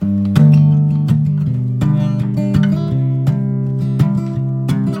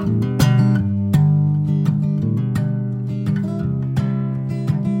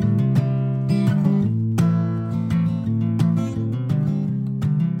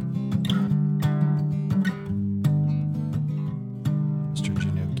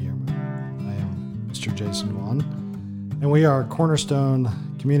Jason Vaughn, and we are Cornerstone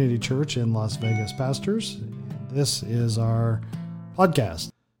Community Church in Las Vegas pastors. This is our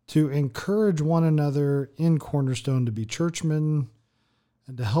podcast to encourage one another in Cornerstone to be churchmen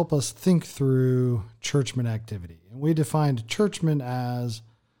and to help us think through churchman activity. And we defined churchmen as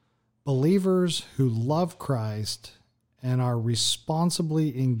believers who love Christ and are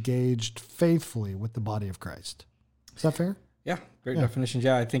responsibly engaged faithfully with the body of Christ. Is that fair? Yeah, great definition.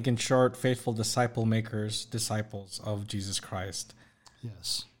 Yeah, I think in short, faithful disciple makers, disciples of Jesus Christ.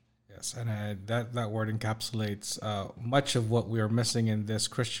 Yes. Yes, and that word encapsulates much of what we are missing in this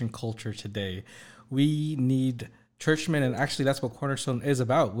Christian culture today. We need churchmen, and actually that's what Cornerstone is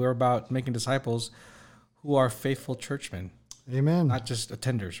about. We're about making disciples who are faithful churchmen. Amen. Not just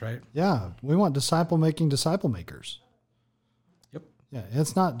attenders, right? Yeah, we want disciple-making disciple makers. Yep. Yeah,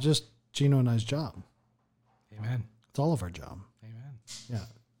 it's not just Gino and I's job. Amen. It's all of our job. Amen.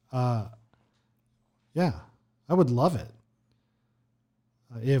 Yeah. Yeah, I would love it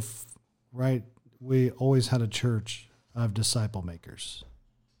if, we always had a church of disciple makers.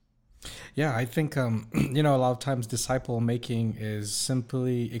 Yeah, I think, a lot of times disciple making is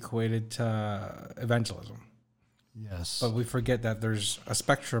simply equated to evangelism. Yes. But we forget that there's a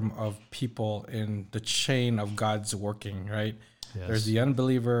spectrum of people in the chain of God's working, right? Yes. There's the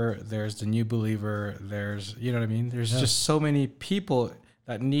unbeliever, there's the new believer, there's, you know what I mean? There's just so many people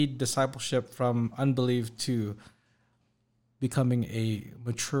that need discipleship from unbelief to becoming a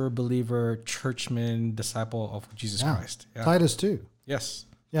mature believer, churchman, disciple of Jesus Christ. Yeah. Titus 2. Yes.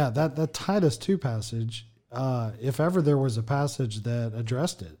 Yeah, that Titus 2 passage, if ever there was a passage that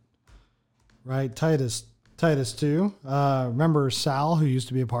addressed it, right? Titus 2. Remember Sal, who used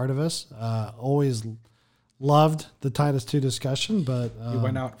to be a part of us, always loved the Titus 2 discussion, but He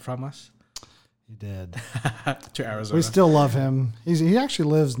went out from us. He did. To Arizona. We still love him. He actually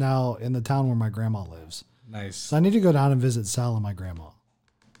lives now in the town where my grandma lives. Nice. So I need to go down and visit Sal and my grandma.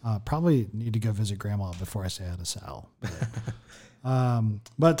 Probably need to go visit grandma before I say hi to Sal.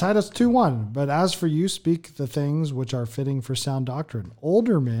 But Titus 2:1, but as for you, speak the things which are fitting for sound doctrine.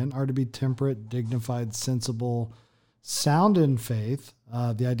 Older men are to be temperate, dignified, sensible, sound in faith.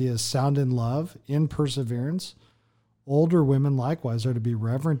 The idea is sound in love, in perseverance. Older women likewise are to be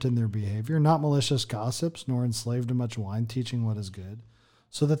reverent in their behavior, not malicious gossips, nor enslaved to much wine, teaching what is good,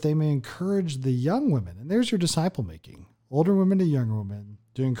 so that they may encourage the young women. And there's your disciple making. Older women to younger women,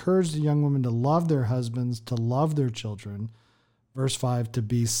 to encourage the young women to love their husbands, to love their children. Verse 5, to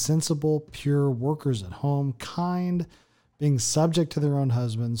be sensible, pure, workers at home, kind, being subject to their own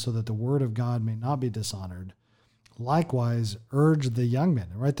husbands, so that the word of God may not be dishonored. Likewise, urge the young men.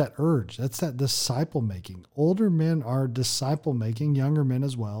 Right, that urge, that's that disciple making. Older men are disciple making, younger men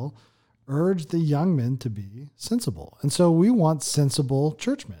as well. Urge the young men to be sensible. And so we want sensible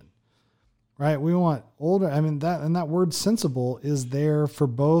churchmen, right? We want older, that word sensible is there for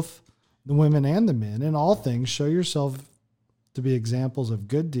both the women and the men. In all things, show yourself to be examples of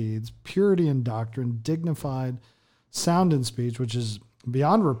good deeds, purity in doctrine, dignified, sound in speech, which is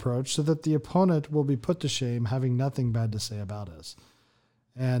beyond reproach, so that the opponent will be put to shame, having nothing bad to say about us.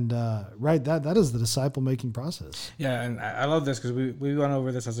 And that is the disciple-making process. Yeah, and I love this because we went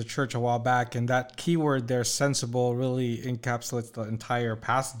over this as a church a while back, and that keyword there, sensible, really encapsulates the entire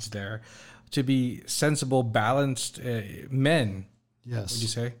passage there. To be sensible, balanced men. Yes. Would you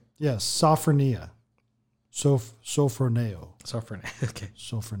say? Yes, sophronia. Sophroneo. Sophroneo, okay.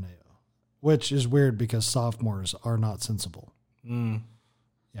 Sophroneo. Which is weird because sophomores are not sensible. Mm.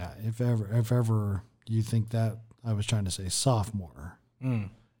 Yeah, if ever you think that, I was trying to say sophomore. Mm.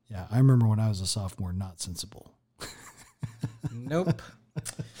 Yeah, I remember when I was a sophomore, not sensible. Nope.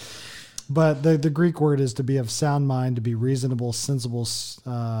 But the Greek word is to be of sound mind, to be reasonable, sensible,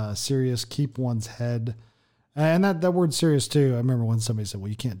 serious, keep one's head. And that word serious too, I remember when somebody said, well,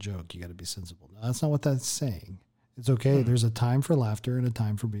 you can't joke, you got to be sensible. No, that's not what that's saying. It's okay. There's a time for laughter and a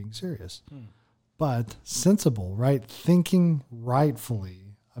time for being serious. But sensible, right? Thinking rightfully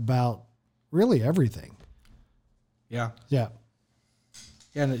about really everything. Yeah. Yeah.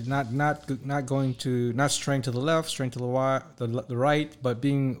 Yeah, and not straying to the left, straying to the right, but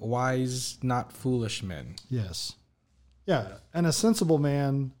being wise, not foolish men. Yes. Yeah, and a sensible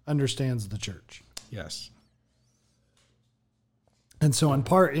man understands the church. Yes. And so in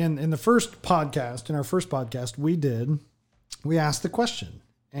our first podcast, we asked the question.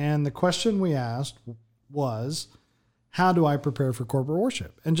 And the question we asked was, how do I prepare for corporate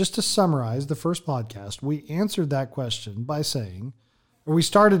worship? And just to summarize the first podcast, we answered that question by saying, or we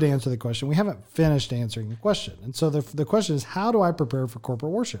started to answer the question. We haven't finished answering the question. And so the question is, how do I prepare for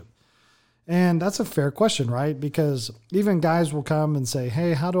corporate worship? And that's a fair question, right? Because even guys will come and say,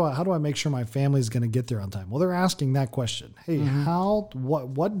 "Hey, how do I make sure my family's going to get there on time?" Well, they're asking that question. Hey,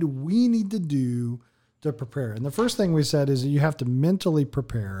 what do we need to do to prepare? And the first thing we said is that you have to mentally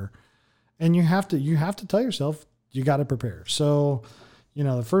prepare, and you have to tell yourself you got to prepare. So,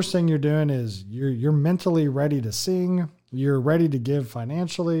 the first thing you're doing is you're mentally ready to sing. You're ready to give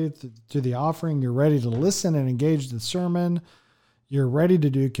financially to the offering. You're ready to listen and engage the sermon. You're ready to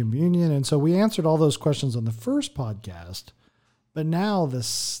do communion. And so we answered all those questions on the first podcast, but now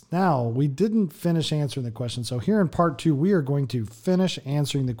we didn't finish answering the question. So here in part 2, we are going to finish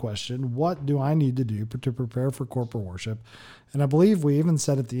answering the question, what do I need to do to prepare for corporate worship? And I believe we even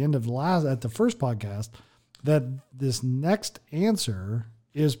said at the end of the first podcast that this next answer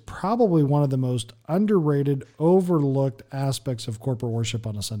is probably one of the most underrated, overlooked aspects of corporate worship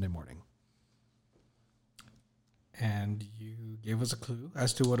on a Sunday morning. And you gave us a clue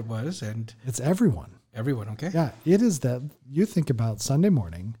as to what it was, and it's everyone. Everyone, okay? Yeah, it is that you think about Sunday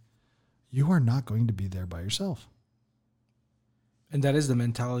morning, you are not going to be there by yourself. And that is the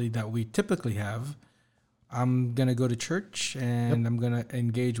mentality that we typically have. I'm going to go to church and I'm going to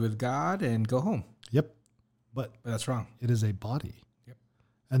engage with God and go home. Yep. But that's wrong. It is a body. Yep.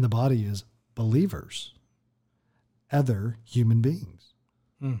 And the body is believers, other human beings.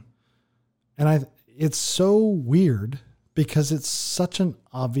 And it's so weird because it's such an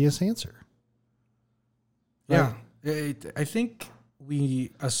obvious answer. Right? Yeah. I think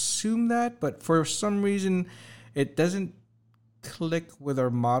we assume that, but for some reason it doesn't click with our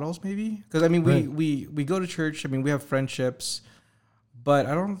models maybe. Because, I mean, we go to church. I mean, we have friendships, but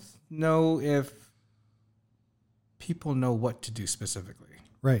I don't know if people know what to do specifically.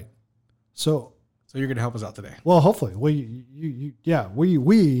 Right. So you're going to help us out today. Well, hopefully. We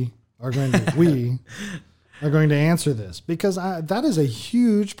are going to answer this because that is a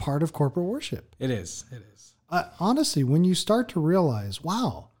huge part of corporate worship. It is. Honestly, when you start to realize,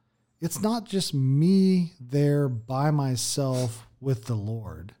 wow, it's not just me there by myself with the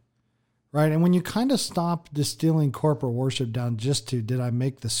Lord, right? And when you kind of stop distilling corporate worship down just to, did I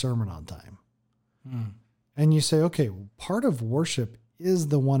make the sermon on time? And you say, okay, part of worship is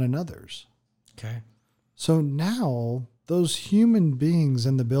the one another's. Okay. So now those human beings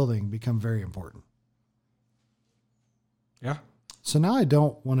in the building become very important. Yeah. So now I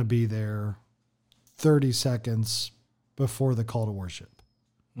don't want to be there 30 seconds before the call to worship.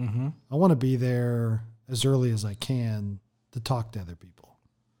 I want to be there as early as I can to talk to other people.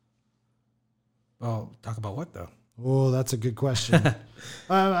 Well, talk about what though? Oh, that's a good question.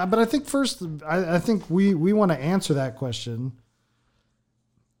 But I think first, I think we want to answer that question.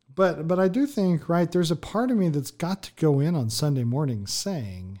 But I do think, right, there's a part of me that's got to go in on Sunday morning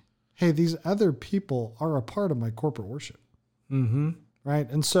saying, hey, these other people are a part of my corporate worship. Right?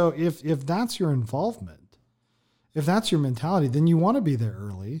 And so if that's your involvement, if that's your mentality, then you want to be there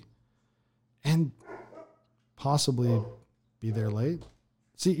early and possibly be there late.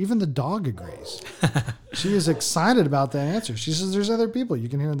 See, even the dog agrees. She is excited about that answer. She says there's other people you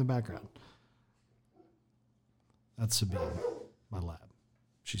can hear in the background. That's Sabine, my lab.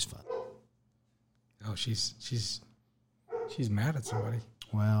 She's fun. Oh, she's mad at somebody.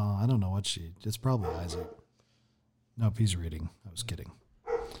 Well, I don't know what it's probably Isaac. Nope, he's reading. I was kidding.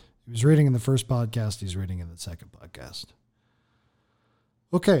 He was reading in the first podcast. He's reading in the second podcast.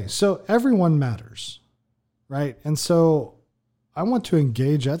 Okay, so everyone matters, right? And so I want to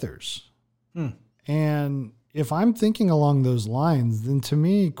engage others. And if I'm thinking along those lines, then to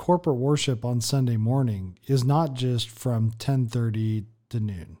me, corporate worship on Sunday morning is not just from 10:30 to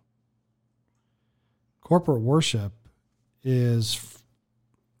noon. Corporate worship is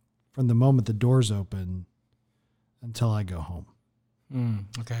from the moment the doors open until I go home.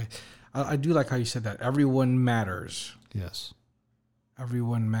 Okay. I do like how you said that. Everyone matters. Yes.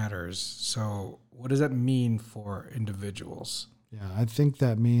 Everyone matters. So what does that mean for individuals? Yeah, I think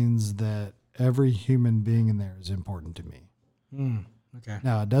that means that every human being in there is important to me. Okay.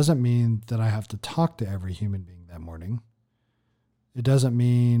 Now, it doesn't mean that I have to talk to every human being that morning. It doesn't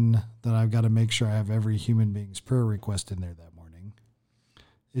mean that I've got to make sure I have every human being's prayer request in there that morning.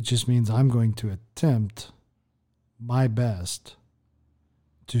 It just means I'm going to attempt my best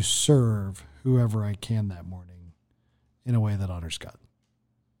to serve whoever I can that morning in a way that honors God.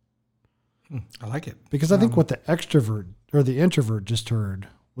 I like it. Because I think what the extrovert or the introvert just heard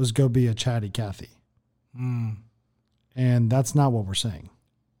was go be a chatty Cathy. And that's not what we're saying.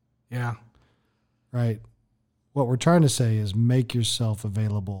 Yeah. Right? What we're trying to say is make yourself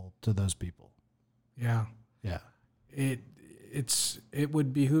available to those people. Yeah. Yeah. It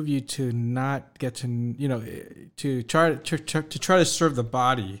would behoove you to not get to, to try to serve the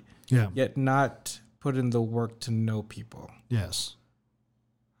body Yeah. yet not put in the work to know people, Yes.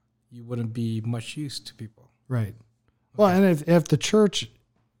 you wouldn't be much use to people. Right. Well, and if the church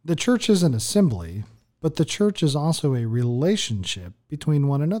is an assembly, but the church is also a relationship between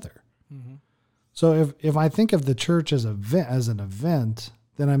one another. Mm-hmm. So if I think of the church as an event,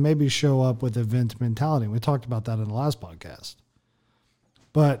 then I maybe show up with event mentality. We talked about that in the last podcast.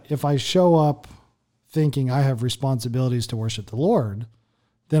 But if I show up thinking I have responsibilities to worship the Lord,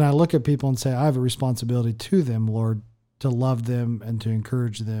 then I look at people and say, I have a responsibility to them, Lord, to love them and to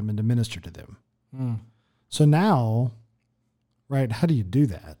encourage them and to minister to them. Mm. So now, right, how do you do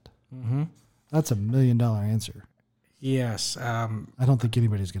that? Mm-hmm. That's $1 million answer. Yes. I don't think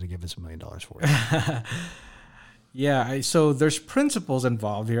anybody's going to give us $1 million for it. Yeah. So there's principles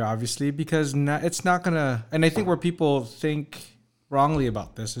involved here, obviously, because it's not going to, and I think where people think wrongly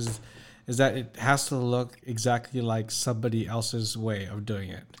about this is that it has to look exactly like somebody else's way of doing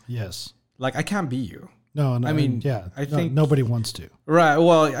it. Yes. Like I can't be you. No, I mean, yeah, I think nobody wants to. Right.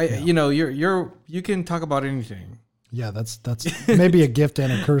 Well, you can talk about anything. Yeah, that's maybe a gift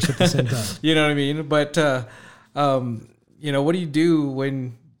and a curse at the same time. You know what I mean? But what do you do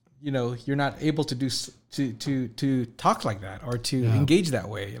when you're not able to do to talk like that or to engage that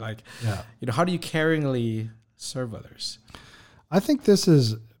way? Like, how do you caringly serve others? I think this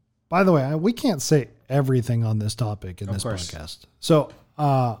is, by the way, we can't say everything on this topic in this podcast. So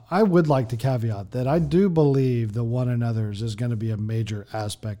I would like to caveat that I do believe the one another's is going to be a major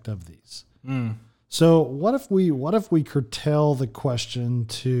aspect of these. Mm. So what if we curtail the question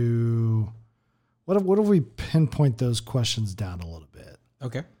to what if we pinpoint those questions down a little bit?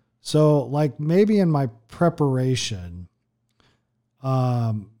 Okay. So like maybe in my preparation,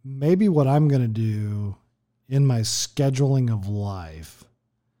 maybe what I'm going to do in my scheduling of life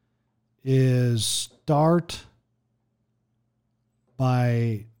is start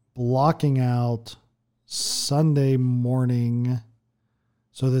by blocking out Sunday morning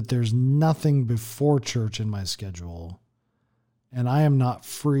so that there's nothing before church in my schedule. And I am not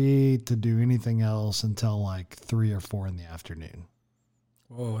free to do anything else until like 3 or 4 in the afternoon.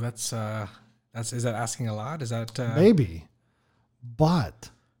 Whoa, is that asking a lot? Is that maybe? But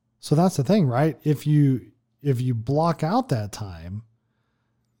so that's the thing, right? If you block out that time,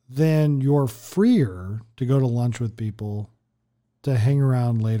 then you're freer to go to lunch with people, to hang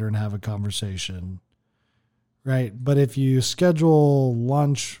around later and have a conversation. Right. But if you schedule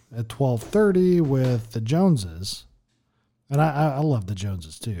lunch at 12:30 with the Joneses, and I love the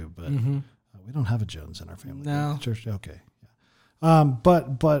Joneses too, but we don't have a Jones in our family. No. Church. Okay. Yeah.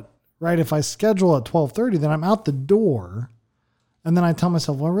 But right. If I schedule at 12:30, then I'm out the door. And then I tell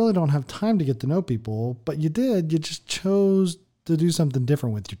myself, well, I really don't have time to get to know people, but you just chose to do something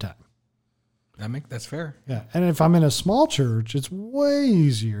different with your time. That's fair. Yeah. And if I'm in a small church, it's way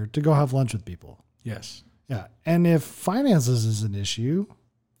easier to go have lunch with people. Yes. Yeah. And if finances is an issue,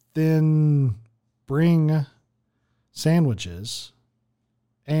 then bring sandwiches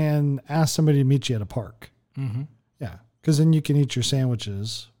and ask somebody to meet you at a park. Mm-hmm. Yeah. Because then you can eat your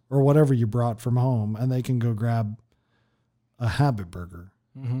sandwiches or whatever you brought from home and they can go grab a Habit Burger.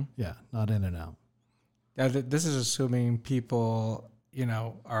 Mm-hmm. Yeah. Not In-N-Out. Yeah, this is assuming people,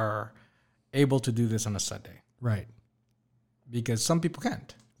 are able to do this on a Sunday. Right. Because some people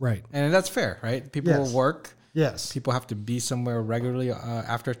can't. Right. And that's fair, right? People will work. Yes. People have to be somewhere regularly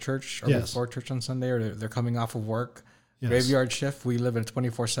after church or before church on Sunday, or they're coming off of work. Yes. Graveyard shift. We live in a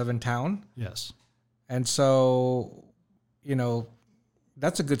 24/7 town. Yes. And so,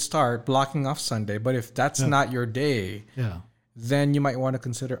 that's a good start, blocking off Sunday. But if that's not your day, then you might want to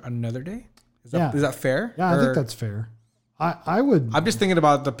consider another day. Is that fair? Yeah, I think that's fair. I would. I'm just thinking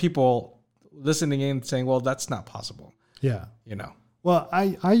about the people listening in saying, well, that's not possible. Yeah. Well,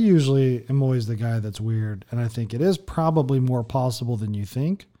 I usually am always the guy that's weird, and I think it is probably more possible than you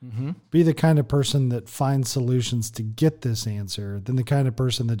think. Mm-hmm. Be the kind of person that finds solutions to get this answer than the kind of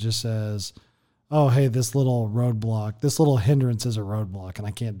person that just says, oh, hey, this little roadblock, this little hindrance is a roadblock, and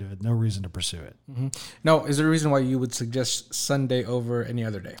I can't do it. No reason to pursue it. Mm-hmm. Now, is there a reason why you would suggest Sunday over any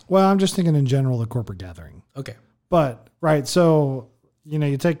other day? Well, I'm just thinking in general, the corporate gathering. Okay. But, right, so,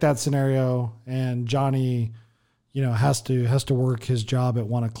 you take that scenario, and Johnny has to work his job at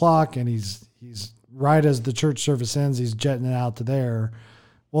 1:00 and he's right as the church service ends, he's jetting it out to there.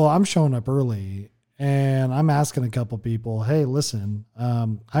 Well, I'm showing up early and I'm asking a couple people, hey, listen,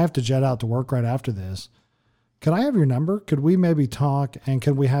 I have to jet out to work right after this. Could I have your number? Could we maybe talk and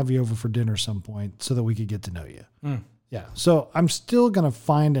could we have you over for dinner some point so that we could get to know you? Mm. Yeah. So I'm still going to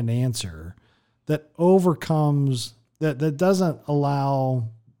find an answer that overcomes that doesn't allow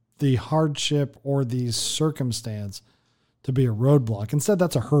the hardship or the circumstance to be a roadblock. Instead,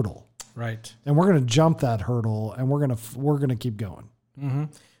 that's a hurdle. Right. And we're going to jump that hurdle, and we're going to keep going. Mm-hmm.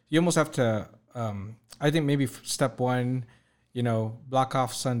 You almost have to, I think maybe step one, block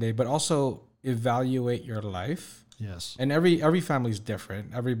off Sunday, but also evaluate your life. Yes. And every family is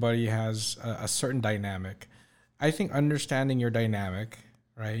different. Everybody has a certain dynamic. I think understanding your dynamic,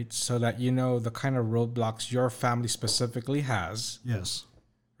 right, so that you know the kind of roadblocks your family specifically has. Yes.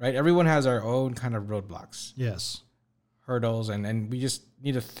 Right? Everyone has our own kind of roadblocks. Yes. Hurdles, and we just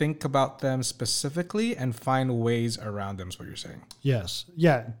need to think about them specifically and find ways around them is what you're saying. Yes.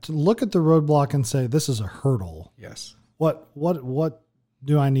 Yeah. To look at the roadblock and say, this is a hurdle. Yes. What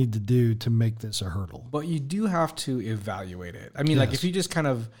do I need to do to make this a hurdle? But you do have to evaluate it. I mean, like if you just kind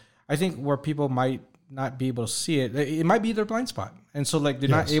of, I think where people might not be able to see it, it might be their blind spot. And so like they're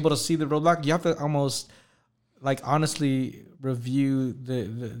not able to see the roadblock. You have to almost like honestly review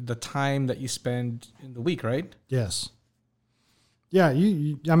the time that you spend in the week, right? Yes. Yeah,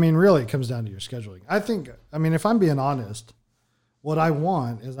 I mean, really, it comes down to your scheduling. I mean, if I'm being honest, what I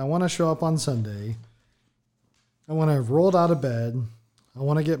want is I want to show up on Sunday. I want to have rolled out of bed. I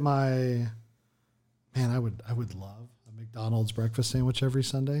want to get I would love a McDonald's breakfast sandwich every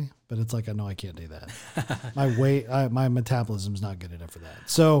Sunday, but it's like, I know I can't do that. My metabolism's not good enough for that.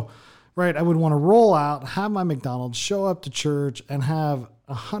 So, right, I would want to roll out, have my McDonald's, show up to church, and have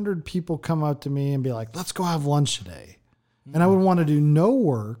 100 people come up to me and be like, let's go have lunch today. And I would want to do no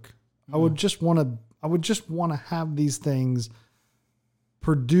work. I would just want to have these things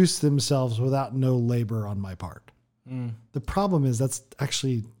produce themselves without no labor on my part. The problem is that's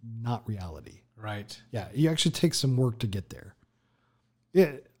actually not reality. Right. Yeah. You actually take some work to get there.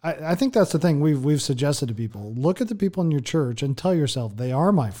 I think that's the thing we've suggested to people. Look at the people in your church and tell yourself they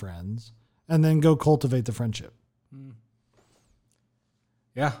are my friends, and then go cultivate the friendship.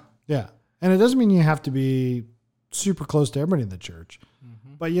 Yeah. Yeah. And it doesn't mean you have to be super close to everybody in the church,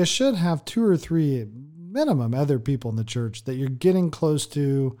 but you should have 2 or 3 minimum other people in the church that you're getting close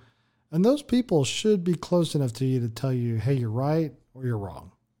to. And those people should be close enough to you to tell you, hey, you're right or you're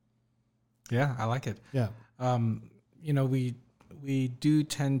wrong. Yeah. I like it. Yeah. We do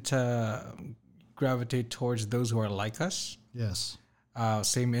tend to gravitate towards those who are like us. Yes.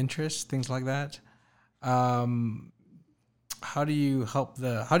 Same interests, things like that. How do you help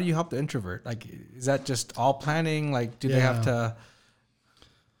the introvert? Like, is that just all planning? Like, do they have to?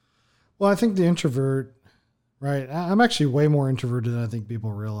 Well, I think the introvert, right? I'm actually way more introverted than I think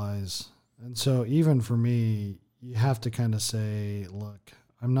people realize. And so even for me, you have to kind of say, look,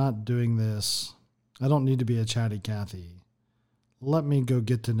 I'm not doing this. I don't need to be a chatty Cathy. Let me go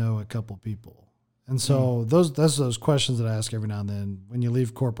get to know a couple people. And so that's those questions that I ask every now and then. When you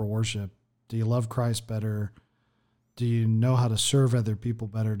leave corporate worship, do you love Christ better? Do you know how to serve other people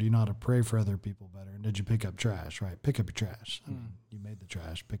better? Do you know how to pray for other people better? And did you pick up trash, right? Pick up your trash. I mean, you made the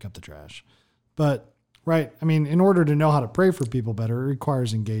trash, pick up the trash. But, right, I mean, in order to know how to pray for people better, it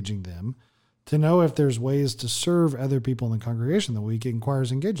requires engaging them. To know if there's ways to serve other people in the congregation that week, it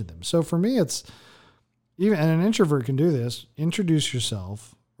requires engaging them. So for me, it's even, and an introvert can do this, introduce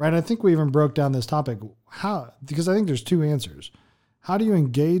yourself, right? I think we even broke down this topic. How? Because I think there's 2 answers. How do you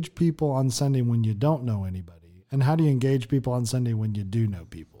engage people on Sunday when you don't know anybody? And how do you engage people on Sunday when you do know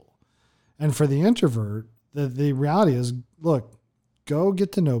people? And for the introvert, the reality is, look, go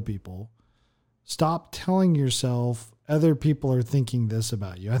get to know people. Stop telling yourself other people are thinking this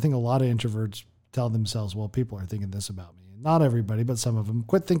about you. I think a lot of introverts tell themselves, well, people are thinking this about me. Not everybody, but some of them.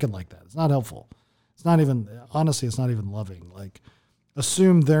 Quit thinking like that. It's not helpful. It's not even, honestly, it's not even loving. Like,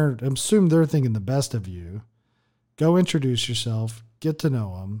 assume they're thinking the best of you. Go introduce yourself, get to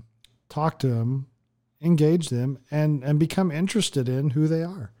know them, talk to them, engage them, and become interested in who they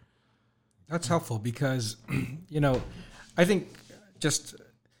are. That's helpful because, I think just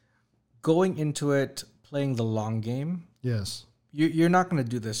going into it, playing the long game. Yes. You're not going to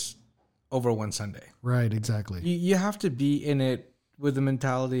do this over one Sunday. Right, exactly. You have to be in it with the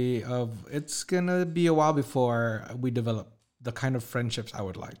mentality of it's going to be a while before we develop the kind of friendships I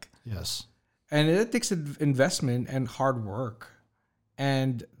would like. Yes. And it takes investment and hard work.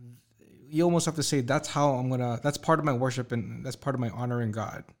 And you almost have to say, that's part of my worship and that's part of my honoring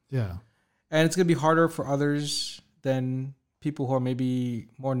God. Yeah. And it's going to be harder for others than people who are maybe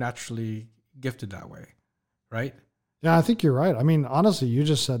more naturally gifted that way. Right? Yeah, I think you're right. I mean, honestly, you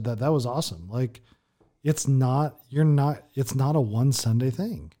just said that. That was awesome. Like, it's not a one Sunday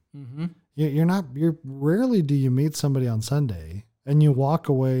thing. Mm-hmm. Rarely do you meet somebody on Sunday and you walk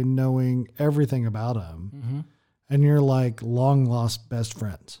away knowing everything about them. Mm-hmm. And you're like long lost best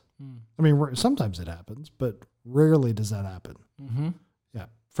friends. I mean, sometimes it happens, but rarely does that happen. Mm-hmm. Yeah.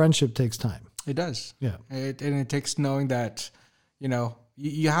 Friendship takes time. It does. Yeah. And it takes knowing that,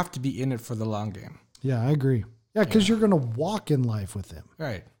 you have to be in it for the long game. Yeah, I agree. Yeah, because you're going to walk in life with them.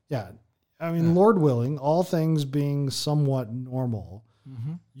 Right. Yeah. I mean, Lord willing, all things being somewhat normal,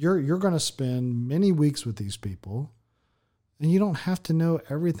 you're going to spend many weeks with these people, and you don't have to know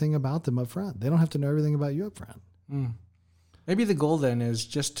everything about them up front. They don't have to know everything about you up front. Maybe the goal then is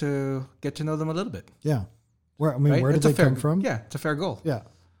just to get to know them a little bit. Yeah. Where did It's they come from? Yeah, it's a fair goal. Yeah.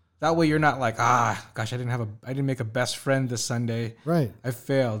 That way you're not like, gosh, I didn't make a best friend this Sunday. Right. I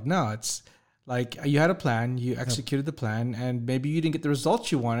failed. No, it's like you had a plan, you executed the plan, and maybe you didn't get the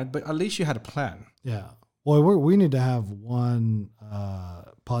results you wanted, but at least you had a plan. Yeah. Well, we need to have one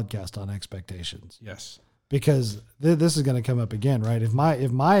podcast on expectations. Yes. Because this is going to come up again, right? If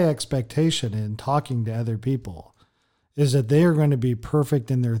my expectation in talking to other people is that they are going to be perfect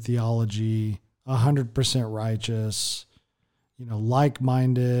in their theology, 100% righteous,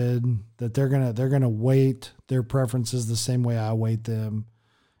 like-minded, that they're gonna weight their preferences the same way I weight them,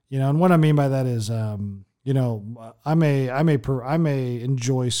 and what I mean by that is, I may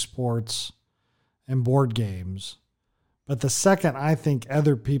enjoy sports and board games, but the second I think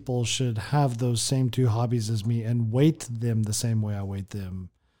other people should have those same two hobbies as me and weight them the same way I weight them,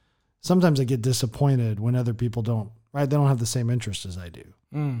 sometimes I get disappointed when other people don't, right? They don't have the same interest as I do.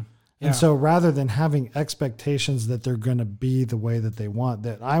 Yeah. And so rather than having expectations that they're going to be the way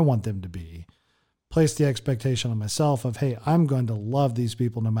that I want them to be, place the expectation on myself of, hey, I'm going to love these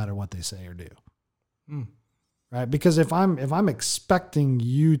people no matter what they say or do. Right? Because if I'm expecting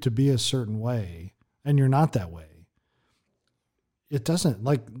you to be a certain way and you're not that way, it doesn't,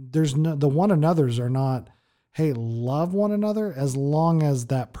 like, the one another's are not, hey, love one another as long as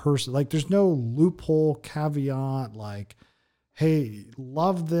that person, like, there's no loophole caveat, like, hey,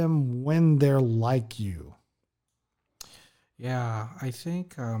 love them when they're like you. Yeah, I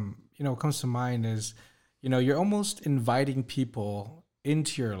think, what comes to mind is, you're almost inviting people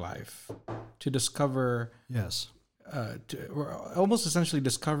into your life to discover. Yes. We're almost essentially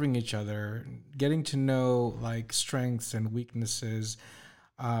discovering each other, getting to know like strengths and weaknesses,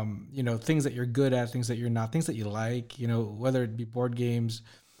 things that you're good at, things that you're not, things that you like, whether it be board games,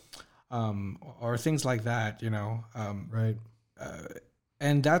 or things like that, Right.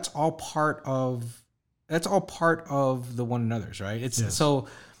 And that's all part of the one another's, right? So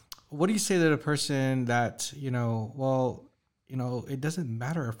what do you say to a person that, it doesn't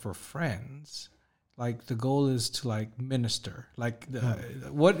matter if we're friends. Like the goal is to like minister, like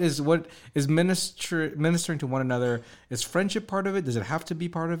what is ministering to one another? Is friendship part of it? Does it have to be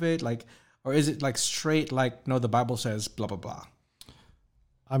part of it? Like, or is it like straight, like, no, the Bible says blah, blah, blah.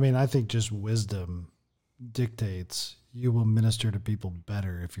 I mean, I think just wisdom dictates you will minister to people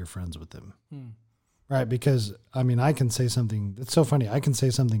better if you're friends with them. Right. Because I mean, I can say something. It's so funny. I can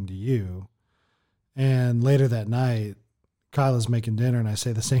say something to you and later that night, Kyla's making dinner and I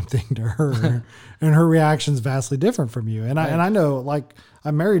say the same thing to her and her reaction's vastly different from you. And I know, like,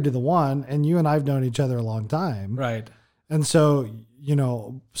 I'm married to the one and you and I've known each other a long time. Right. And so,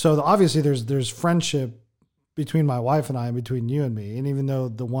 obviously there's friendship between my wife and I and between you and me. And even though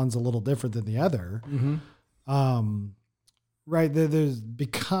the one's a little different than the other, right. There's,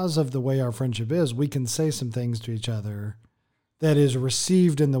 because of the way our friendship is, we can say some things to each other that is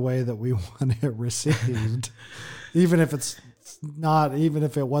received in the way that we want it received. Even if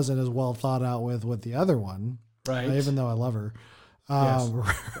it wasn't as well thought out with the other one, right? Even though I love her, yes.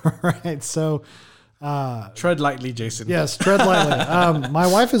 Right? So, tread lightly, Jason. Yes, tread lightly. My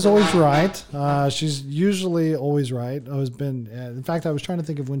wife is always right. She's usually always right. In fact, I was trying to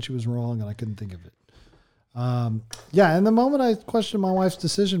think of when she was wrong, and I couldn't think of it. And the moment I questioned my wife's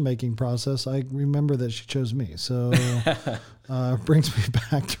decision-making process, I remember that she chose me. So, it brings me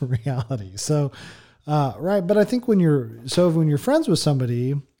back to reality. So. Right. But I think when you're friends with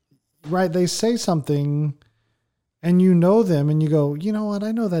somebody, right, they say something and you know them and you go, you know what?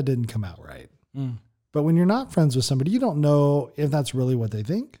 I know that didn't come out right. But when you're not friends with somebody, you don't know if that's really what they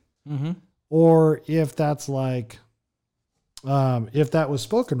think or if that's like, if that was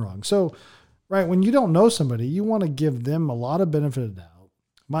spoken wrong. So, right. When you don't know somebody, you want to give them a lot of benefit of doubt.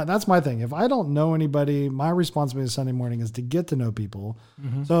 That's my thing. If I don't know anybody, my responsibility Sunday morning is to get to know people.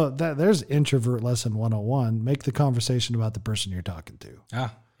 So there's introvert lesson 101. Make the conversation about the person you're talking to.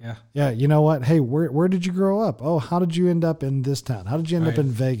 Yeah. You know what? Hey, where did you grow up? Oh, how did you end up in this town? How did you end up in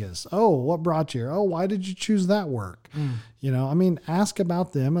Vegas? Oh, what brought you here? Oh, why did you choose that work? Ask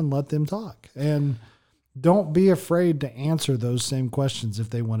about them and let them talk. And don't be afraid to answer those same questions if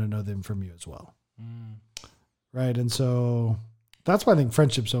they want to know them from you as well. Right. And so that's why I think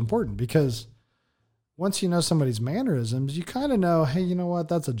friendship's so important, because once you know somebody's mannerisms, you kind of know, hey, you know what?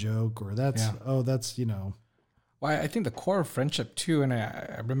 That's a joke, or that's, that's, Well, I think the core of friendship too, and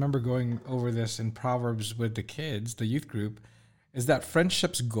I remember going over this in Proverbs with the kids, the youth group, is that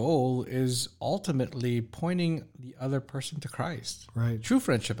friendship's goal is ultimately pointing the other person to Christ. Right. True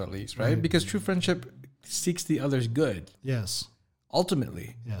friendship, at least, right? Because true friendship seeks the other's good. Yes.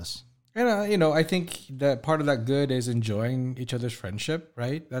 Ultimately. Yes. And, I think that part of that good is enjoying each other's friendship,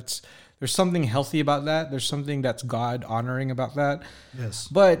 right? There's something healthy about that. There's something that's God honoring about that. Yes.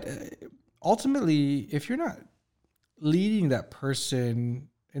 But ultimately, if you're not leading that person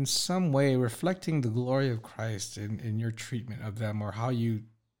in some way, reflecting the glory of Christ in your treatment of them, or how you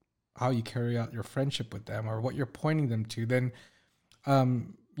carry out your friendship with them, or what you're pointing them to, then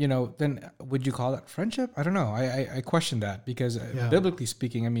then would you call that friendship? I don't know. I question that, because biblically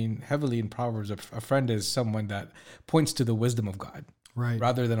speaking, I mean, heavily in Proverbs, a friend is someone that points to the wisdom of God, right,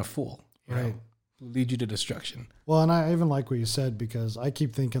 rather than a fool, right, who lead you to destruction. Well, and I even like what you said, because I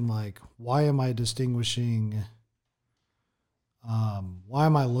keep thinking, like, why am I distinguishing? Why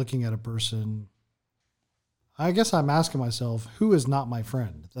am I looking at a person? I guess I'm asking myself, who is not my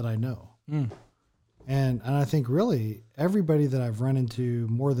friend that I know? Mm. And I think really everybody that I've run into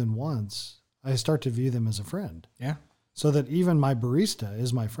more than once, I start to view them as a friend. Yeah. So that even my barista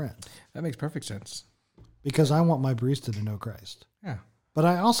is my friend. That makes perfect sense. Because I want my barista to know Christ. Yeah. But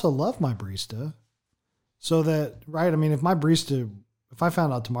I also love my barista, so that, right, I mean, if I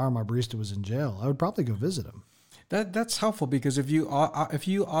found out tomorrow my barista was in jail, I would probably go visit him. That's helpful, because if your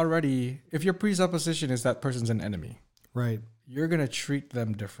presupposition is that person's an enemy, right, you're going to treat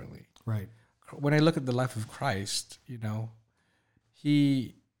them differently. Right. When I look at the life of Christ,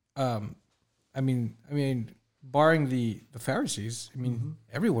 he, barring the Pharisees,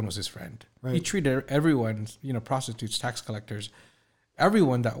 everyone was his friend. Right. He treated everyone, prostitutes, tax collectors,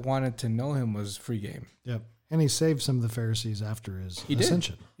 everyone that wanted to know him was free game. Yep. And he saved some of the Pharisees after his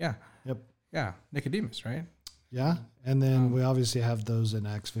ascension. Yeah. Yep. Yeah. Nicodemus, right? Yeah. And then we obviously have those in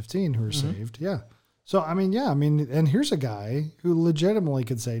Acts 15 who are saved. Yeah. So, and here's a guy who legitimately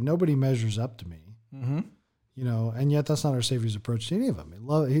could say, nobody measures up to me, and yet that's not our Savior's approach to any of them.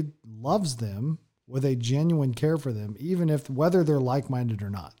 He loves them with a genuine care for them, even whether they're like-minded or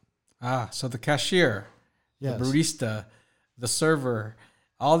not. So the cashier, the barista, the server,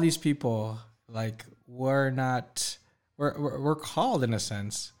 all these people, like, we're called in a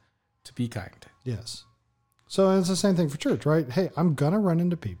sense to be kind. Yes. So it's the same thing for church, right? Hey, I'm going to run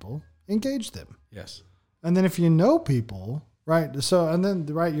into people, engage them. Yes. And then if you know people, right? So, and then,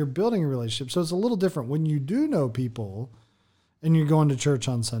 right, you're building a relationship. So it's a little different when you do know people and you're going to church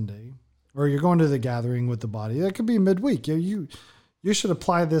on Sunday, or you're going to the gathering with the body. That could be midweek. You should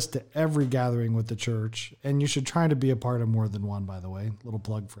apply this to every gathering with the church, and you should try to be a part of more than one, by the way. Little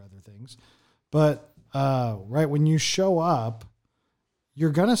plug for other things. But, right, when you show up,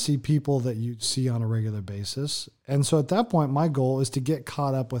 you're going to see people that you see on a regular basis. And so at that point, my goal is to get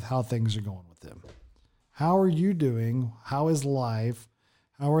caught up with how things are going with them. How are you doing? How is life?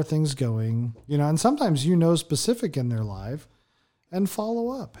 How are things going? And sometimes specific in their life, and follow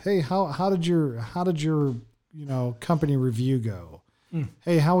up. Hey, how did your company review go?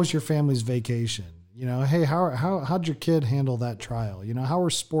 Hey, how was your family's vacation? Hey, how'd your kid handle that trial? How were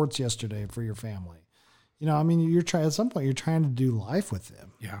sports yesterday for your family? You're trying, at some point, you're trying to do life with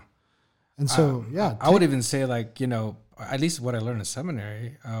them. Yeah. And so, I would even say, like, at least what I learned in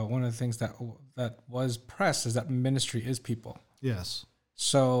seminary, one of the things that was pressed is that ministry is people. Yes.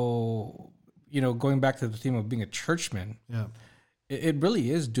 So, going back to the theme of being a churchman, it really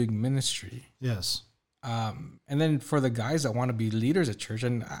is doing ministry. Yes. And then for the guys that want to be leaders at church,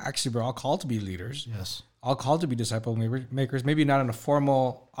 and actually we're all called to be leaders. Yes. All called to be disciple makers, maybe not in a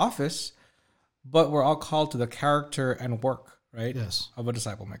formal office, but we're all called to the character and work, right? Yes. Of a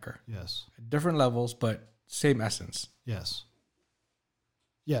disciple maker. Yes. Different levels, but same essence. Yes.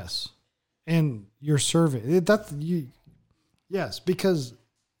 Yes. And you're serving. Yes, because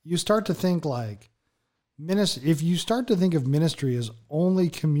you start to think like ministry. If you start to think of ministry as only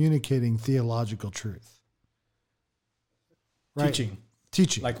communicating theological truth, right?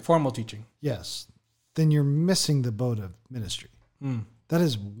 Teaching, like formal teaching. Yes. Then you're missing the boat of ministry. That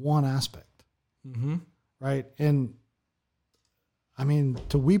is one aspect. Mm-hmm. Right. And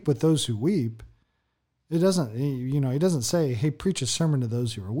to weep with those who weep, it doesn't, he doesn't say, hey, preach a sermon to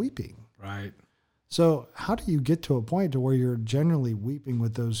those who are weeping. Right. So how do you get to a point to where you're generally weeping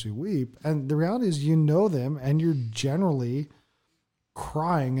with those who weep? And the reality is, them and you're generally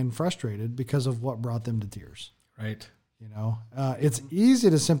crying and frustrated because of what brought them to tears. Right. It's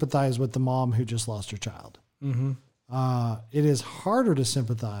easy to sympathize with the mom who just lost her child. Mm-hmm. It is harder to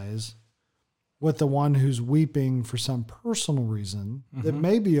sympathize with the one who's weeping for some personal reason that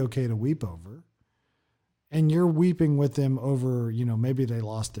may be okay to weep over. And you're weeping with them over, you know, maybe they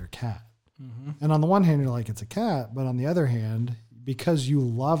lost their cat. And on the one hand, you're like, it's a cat. But on the other hand, because you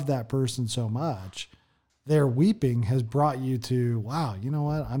love that person so much, their weeping has brought you to, wow, you know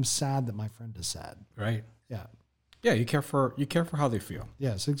what? I'm sad that my friend is sad. Right. Yeah. Yeah. You care for how they feel.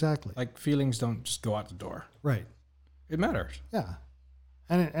 Yes, exactly. Like feelings don't just go out the door. Right. It matters. Yeah.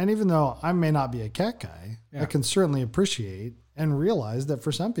 And even though I may not be a cat guy, I can certainly appreciate and realize that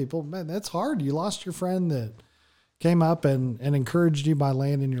for some people, man, that's hard. You lost your friend that came up and encouraged you by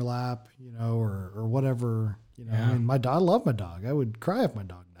laying in your lap, you know, or whatever, you know. I mean, I love my dog. I would cry if my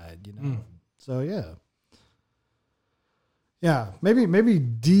dog died, you know. So yeah. Yeah. Maybe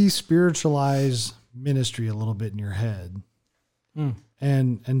de-spiritualize ministry a little bit in your head.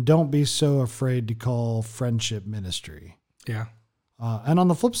 And don't be so afraid to call friendship ministry. Yeah. And on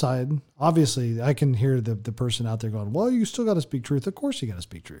the flip side, obviously, I can hear the person out there going, well, you still got to speak truth. Of course you got to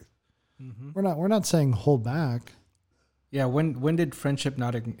speak truth. We're not saying hold back. Yeah. When did friendship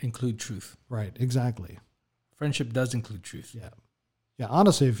not include truth? Right. Exactly. Friendship does include truth. Yeah. Yeah.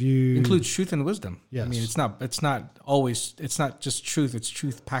 Honestly, if you includes truth and wisdom. Yes. I mean, it's not just truth. It's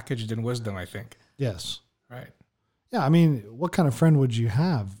truth packaged in wisdom, I think. Yes. Right. Yeah. I mean, what kind of friend would you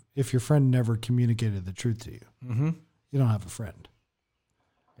have if your friend never communicated the truth to you? You don't have a friend.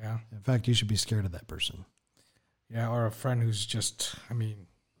 Yeah. In fact, you should be scared of that person. Yeah. Or a friend who's just, I mean,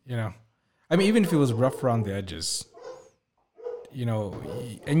 you know, even if it was rough around the edges, you know,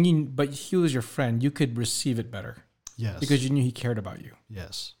 but he was your friend, you could receive it better. Yes. Because you knew he cared about you.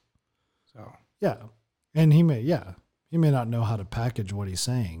 Yes. So. Yeah. And he may not know how to package what he's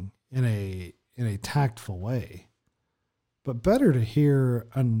saying in a tactful way, but better to hear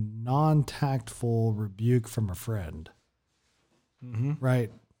a non-tactful rebuke from a friend,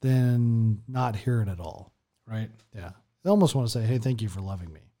 right, than not hear it at all. Right. Yeah. I almost want to say, hey, thank you for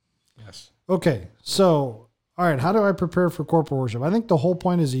loving me. Yes. Okay. So, all right, how do I prepare for corporal worship? I think the whole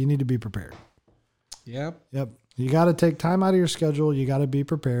point is that you need to be prepared. Yep. You got to take time out of your schedule. You got to be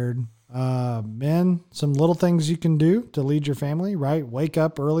prepared. Men, some little things you can do to lead your family, right? Wake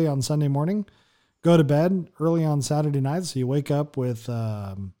up early on Sunday morning, go to bed early on Saturday night. So you wake up with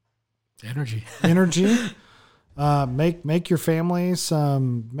energy. Make your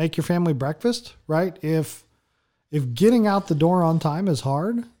family breakfast, right? If getting out the door on time is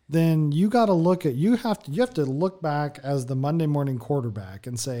hard, then you got to you have to look back as the Monday morning quarterback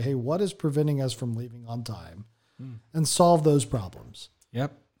and say, hey, what is preventing us from leaving on time, and solve those problems.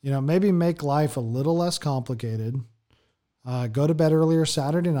 Yep. You know, maybe make life a little less complicated. Go to bed earlier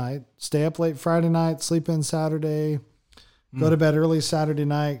Saturday night, stay up late Friday night, sleep in Saturday, go to bed early Saturday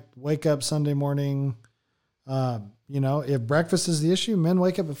night, wake up Sunday morning. You know, if breakfast is the issue, men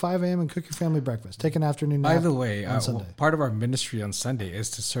wake up at 5 a.m. and cook your family breakfast. Take an afternoon nap. By the way, on Sunday. Part of our ministry on Sunday is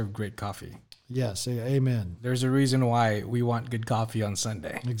to serve great coffee. Yes, amen. There's a reason why we want good coffee on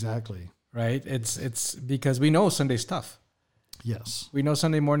Sunday. Exactly. Right? It's because we know Sunday stuff. Yes. We know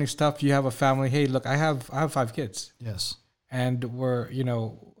Sunday morning stuff. You have a family. Hey, look, I have 5 kids. Yes. And we're, you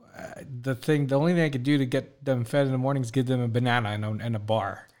know, the only thing I could do to get them fed in the morning is give them a banana and a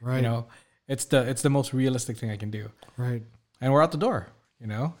bar. Right. You know, it's the most realistic thing I can do. Right. And we're out the door, you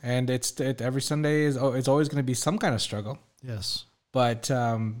know, and every Sunday it's always going to be some kind of struggle. Yes. But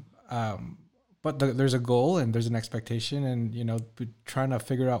there's a goal and there's an expectation, and, you know, trying to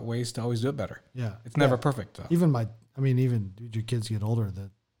figure out ways to always do it better. Yeah. It's never perfect though. Even your kids get older,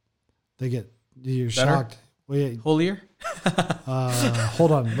 you're Better? shocked. Wait, Holier?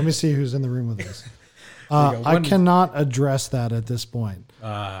 hold on. Let me see who's in the room with us. I cannot address that at this point.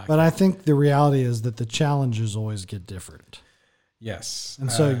 But I think the reality is that the challenges always get different. Yes.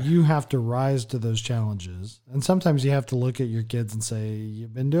 And so you have to rise to those challenges. And sometimes you have to look at your kids and say,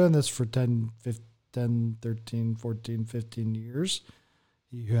 you've been doing this for 10, 13, 14, 15 years.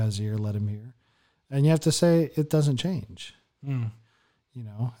 He who has ear, let him hear. And you have to say, it doesn't change. You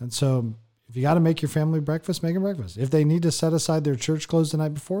know, and so if you got to make your family breakfast, make them breakfast. If they need to set aside their church clothes the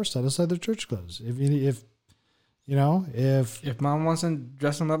night before, set aside their church clothes. If mom wants to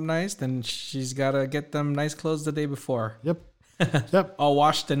dress them up nice, then she's got to get them nice clothes the day before. Yep. All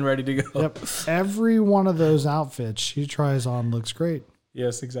washed and ready to go. Yep. Every one of those outfits she tries on looks great.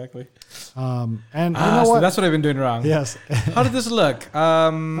 Yes, exactly. And you know so what? that's what I've been doing wrong. Yes. How did this look?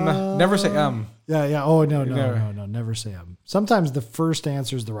 Never say Yeah. Oh, no. Never say Sometimes the first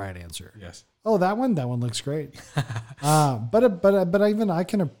answer is the right answer. Yes. Oh, that one looks great. But even I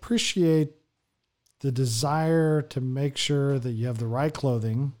can appreciate the desire to make sure that you have the right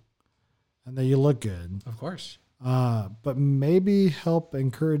clothing and that you look good. Of course. But maybe help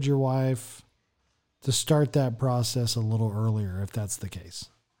encourage your wife to start that process a little earlier if that's the case.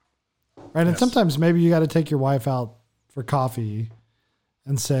 Right. And Yes. sometimes maybe you got to take your wife out for coffee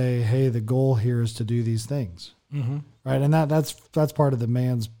and say, hey, the goal here is to do these things. Mm-hmm. Right. And that's part of the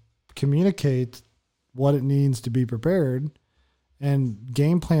man's communicate what it needs to be prepared and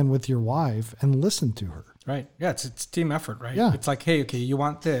game plan with your wife and listen to her. Right. Yeah. It's team effort, right? Yeah. It's like, hey, okay, you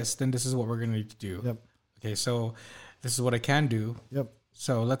want this, then this is what we're going to need to do. Yep. Okay. So this is what I can do. Yep.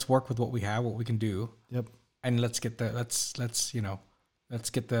 So let's work with what we have, what we can do. Yep. And let's get it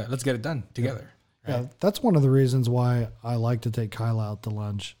done together. Yeah. Right? Yeah. That's one of the reasons why I like to take Kyla out to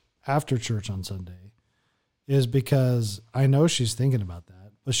lunch after church on Sunday is because I know she's thinking about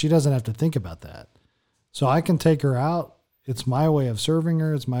that, but she doesn't have to think about that. So I can take her out. It's my way of serving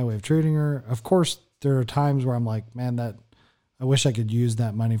her. It's my way of treating her. Of course, there are times where I'm like, man, I wish I could use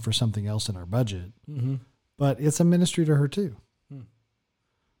that money for something else in our budget, Mm-hmm. but it's a ministry to her too.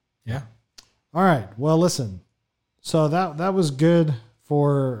 Yeah. All right. Well, listen, so that was good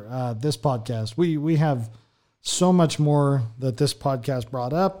for this podcast. We have so much more that this podcast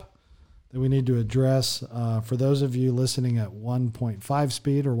brought up that we need to address. For those of you listening at 1.5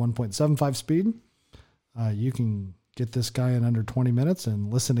 speed or 1.75 speed, you can get this guy in under 20 minutes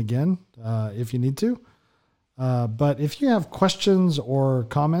and listen again if you need to. But if you have questions or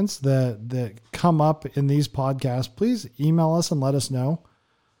comments that come up in these podcasts, please email us and let us know,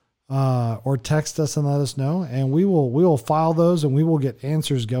 or text us and let us know, and we will file those and we will get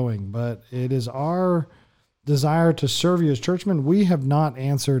answers going. But it is our desire to serve you as churchmen. We have not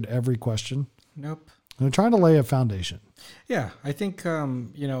answered every question. Nope. We're trying to lay a foundation. Yeah. I think, a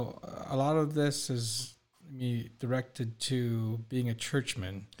lot of this is me directed to being a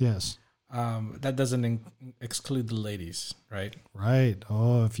churchman. Yes. That doesn't exclude the ladies, right? Right.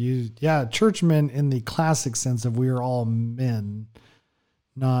 Oh, churchmen in the classic sense of we are all men,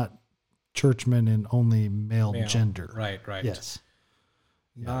 not churchmen in only male gender. Right. Yes.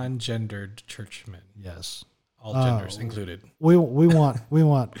 Non-gendered churchmen. Yes. All genders included. We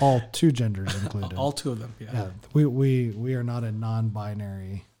want all two genders included. All two of them. Yeah. Yeah. We are not a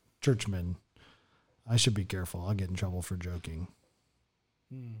non-binary churchman. I should be careful. I'll get in trouble for joking.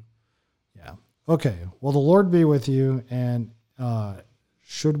 Yeah. Okay. Well, the Lord be with you, and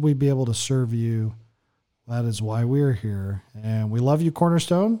should we be able to serve you, that is why we are here. And we love you,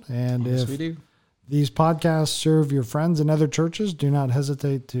 Cornerstone. And Yes, if we do. these podcasts serve your friends in other churches, do not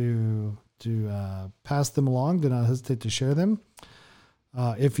hesitate to pass them along. Do not hesitate to share them.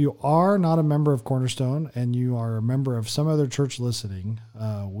 If you are not a member of Cornerstone and you are a member of some other church listening,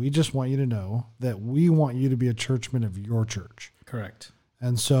 we just want you to know that we want you to be a churchman of your church. Correct.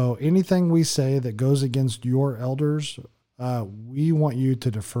 And so anything we say that goes against your elders, we want you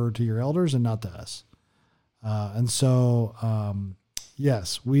to defer to your elders and not to us.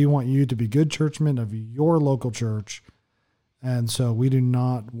 Yes, we want you to be good churchmen of your local church. And so we do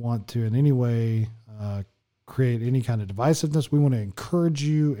not want to in any way create any kind of divisiveness. We want to encourage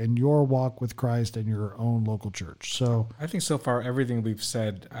you in your walk with Christ and your own local church. So I think so far everything we've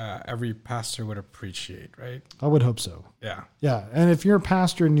said, every pastor would appreciate, right? I would hope so. Yeah. Yeah. And if you're a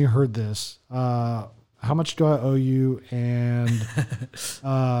pastor and you heard this, how much do I owe you? And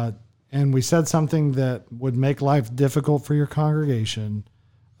and we said something that would make life difficult for your congregation,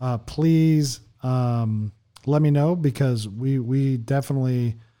 please let me know, because we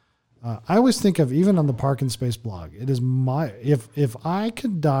definitely, I always think of, even on the Park and Space blog, it is if I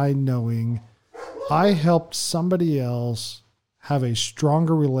could die knowing I helped somebody else have a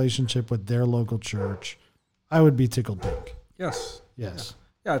stronger relationship with their local church, I would be tickled pink. Yes. Yes.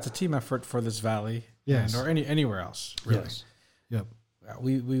 Yeah, it's a team effort for this valley. Yes. Or anywhere else, really. Yes. Yep.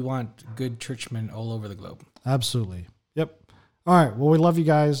 We want good churchmen all over the globe. Absolutely. Yep. All right. Well, we love you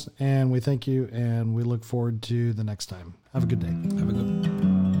guys and we thank you and we look forward to the next time. Have a good day. Have a good one.